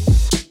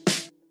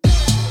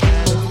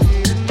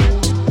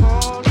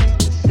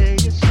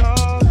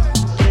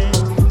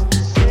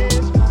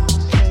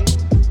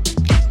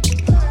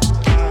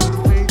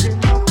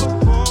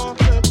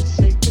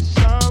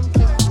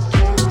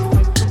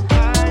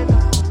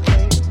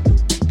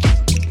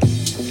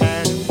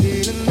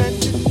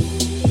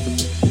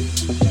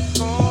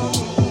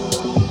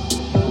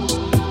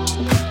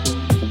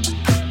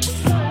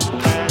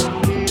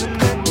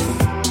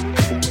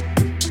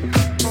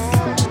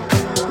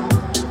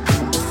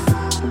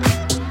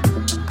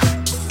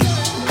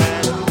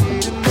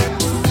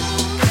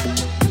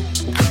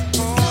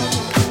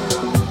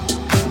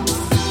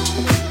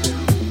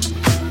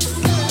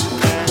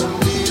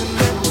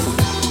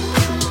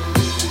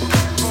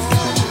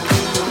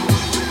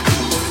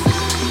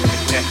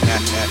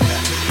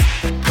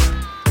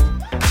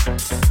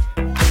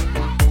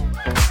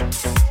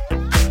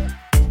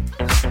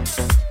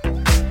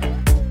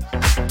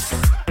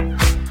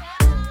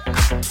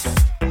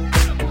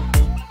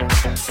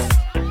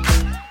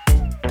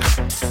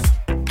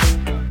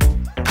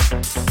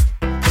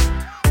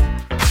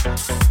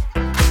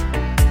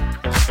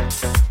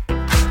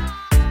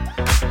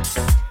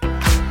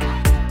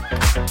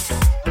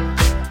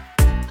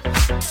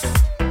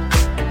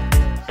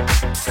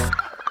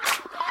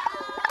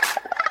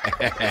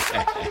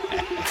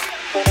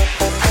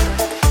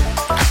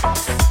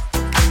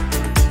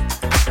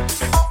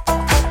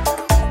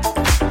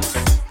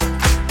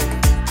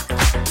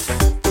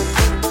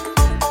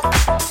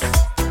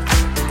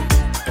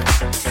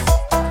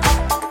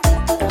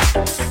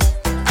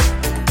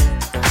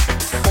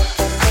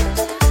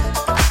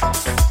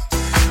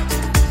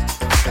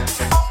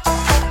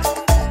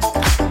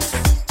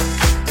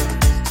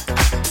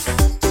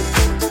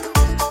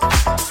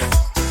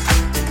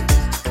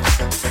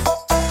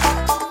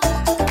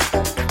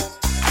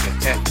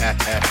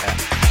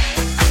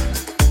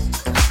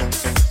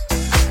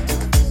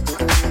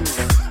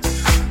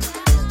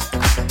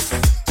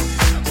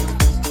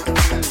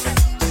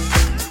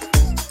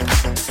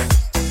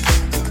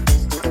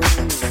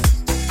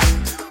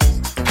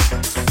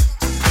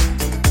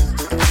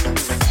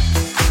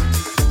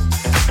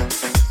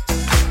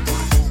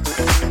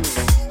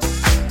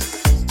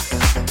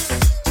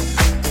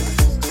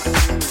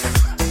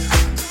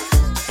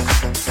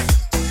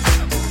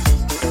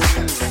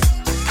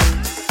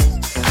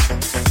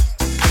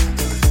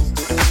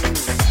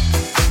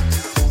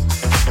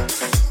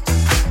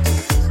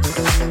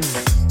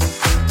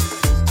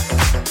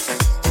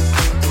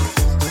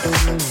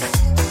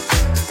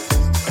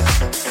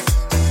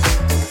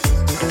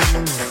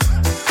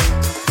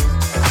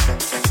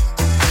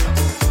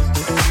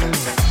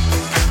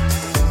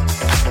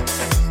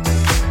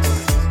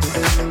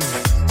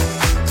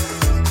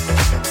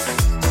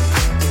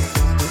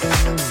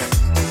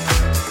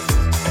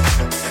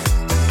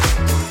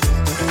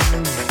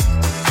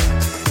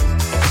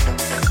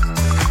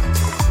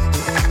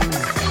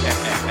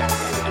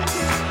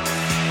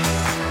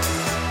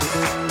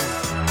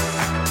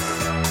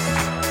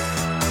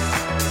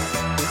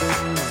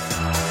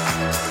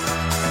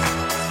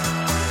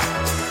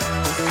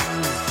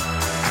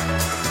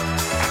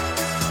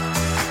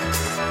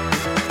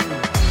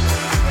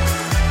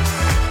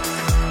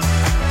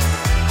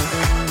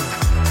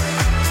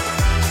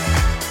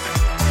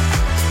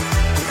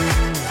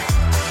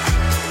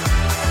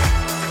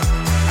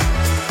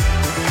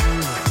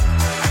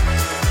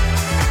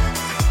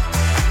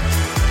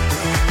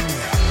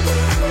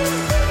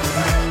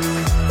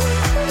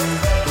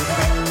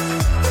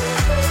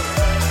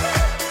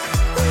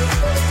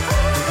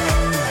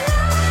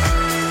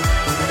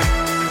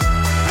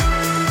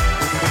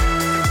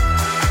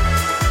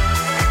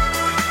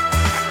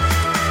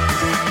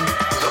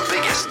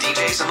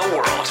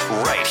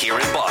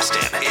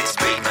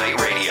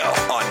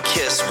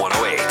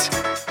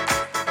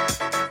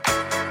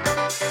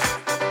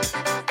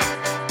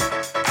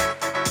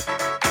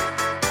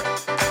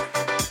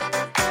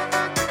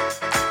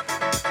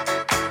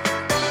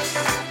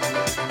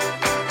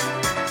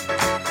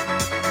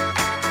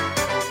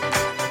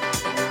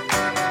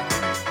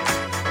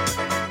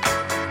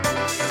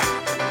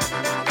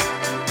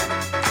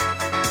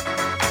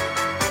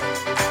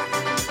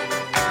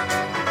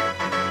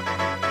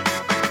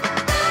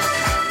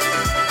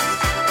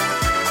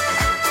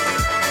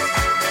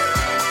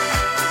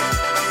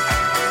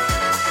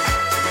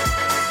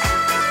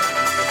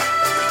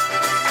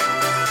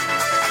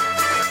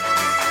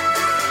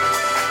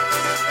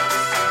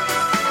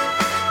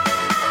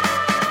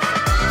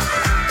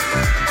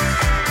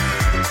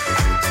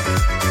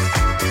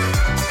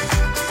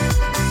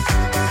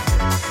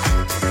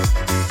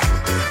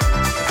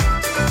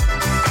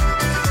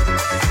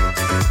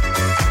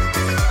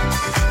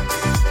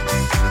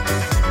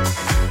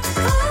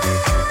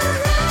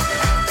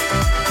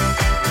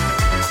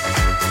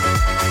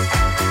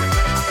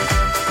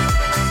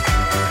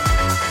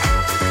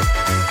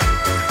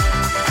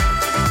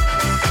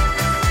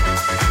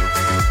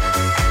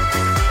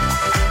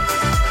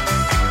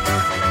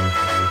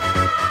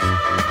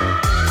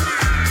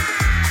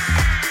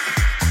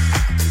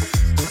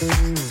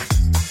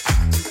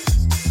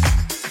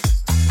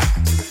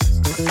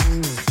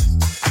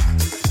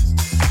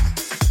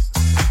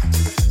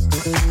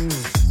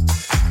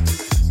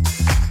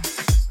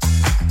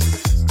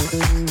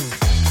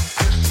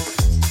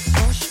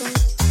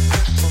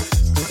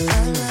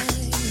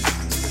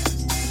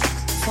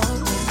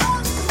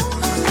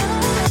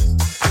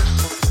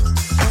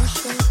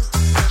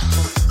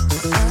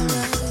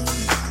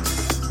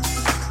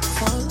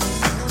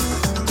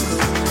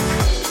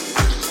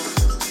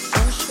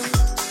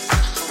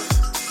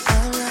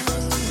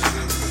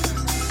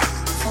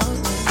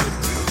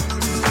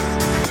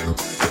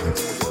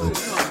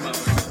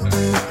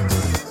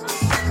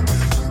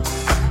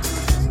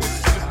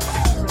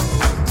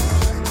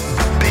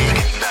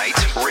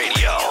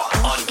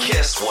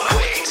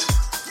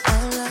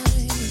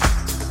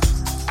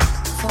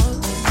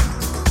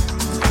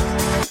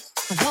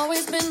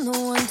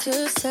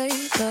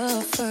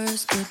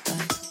 first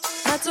goodbye.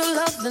 Had to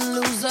love and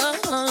lose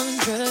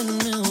 100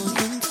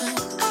 million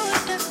times. I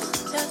would have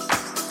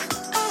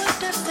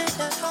stayed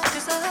at home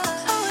 'cause I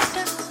would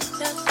have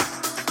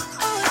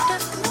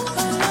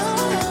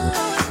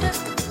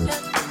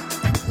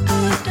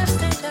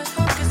stayed at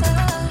home 'cause I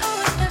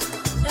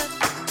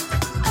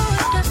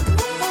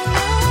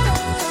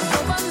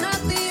hope I'm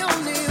not the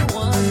only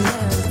one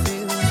that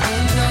feels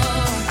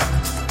enough.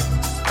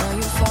 Are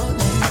you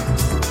falling?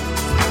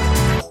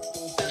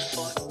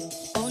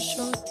 Oh,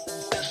 sure.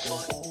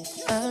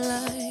 I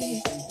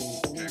like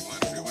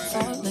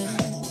falling.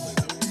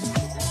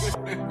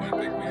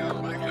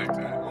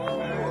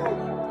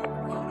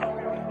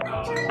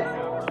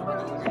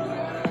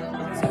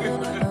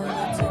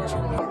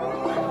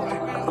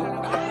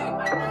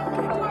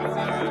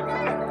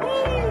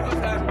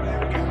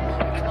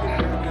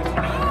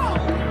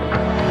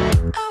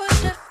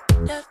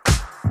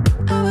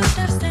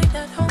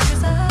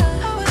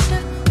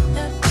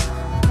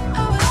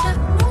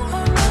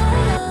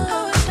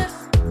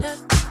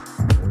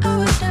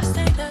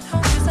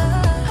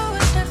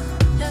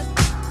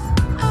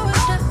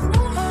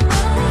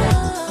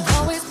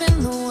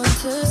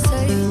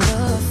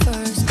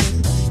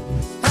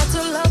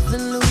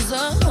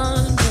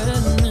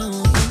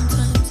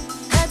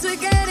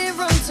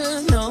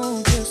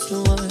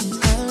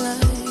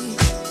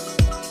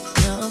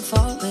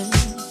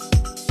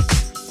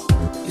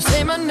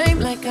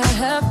 Like I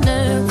have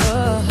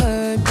never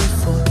heard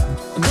before.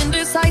 I'm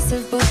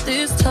indecisive, but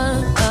this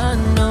time